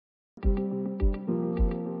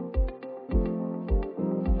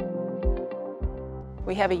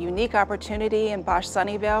We have a unique opportunity in Bosch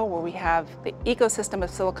Sunnyvale where we have the ecosystem of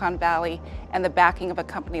Silicon Valley and the backing of a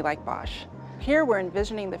company like Bosch. Here we're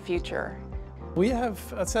envisioning the future. We have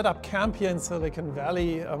set up camp here in Silicon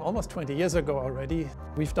Valley almost 20 years ago already.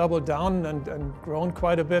 We've doubled down and grown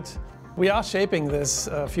quite a bit. We are shaping this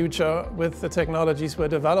future with the technologies we're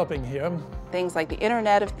developing here. Things like the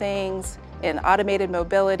Internet of Things, in automated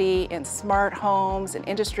mobility, in smart homes, in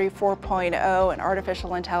Industry 4.0, and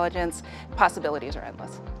artificial intelligence, possibilities are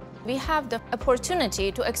endless. We have the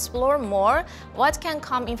opportunity to explore more what can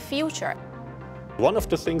come in future. One of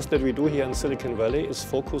the things that we do here in Silicon Valley is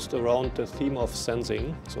focused around the theme of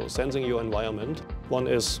sensing, so sensing your environment. One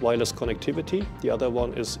is wireless connectivity, the other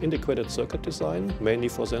one is integrated circuit design, mainly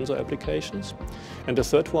for sensor applications. And the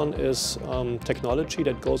third one is technology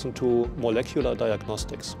that goes into molecular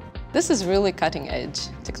diagnostics. This is really cutting-edge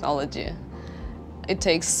technology. It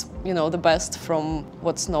takes, the best from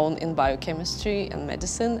what's known in biochemistry and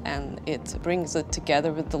medicine, and it brings it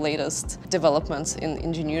together with the latest developments in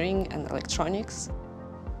engineering and electronics.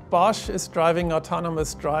 Bosch is driving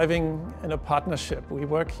autonomous driving in a partnership. We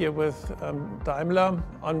work here with Daimler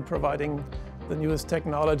on providing the newest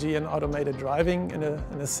technology in automated driving in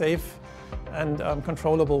a safe and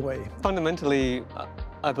controllable way. Fundamentally,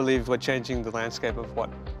 I believe we're changing the landscape of what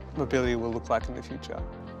mobility will look like in the future.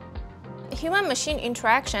 Human-machine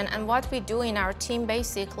interaction and what we do in our team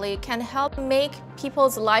basically can help make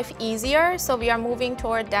people's life easier, so we are moving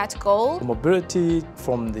toward that goal. Mobility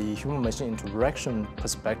from the human-machine interaction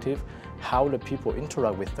perspective, how the people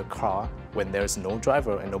interact with the car when there's no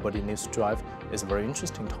driver and nobody needs to drive, is a very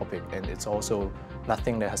interesting topic, and it's also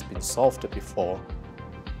nothing that has been solved before.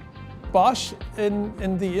 Bosch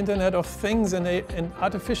in the Internet of Things and in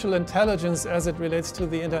artificial intelligence as it relates to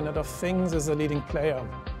the Internet of Things is a leading player.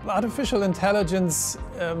 Artificial intelligence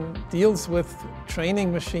deals with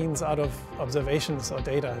training machines out of observations or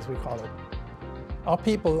data, as we call it. Our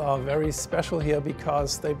people are very special here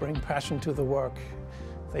because they bring passion to the work.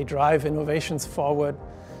 They drive innovations forward.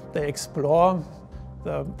 They explore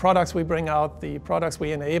the products we bring out, the products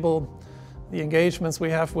we enable, the engagements we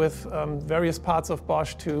have with various parts of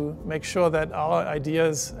Bosch to make sure that our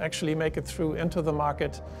ideas actually make it through into the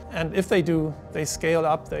market. And if they do, they scale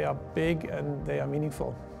up, they are big and they are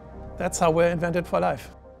meaningful. That's how we're invented for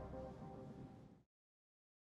life.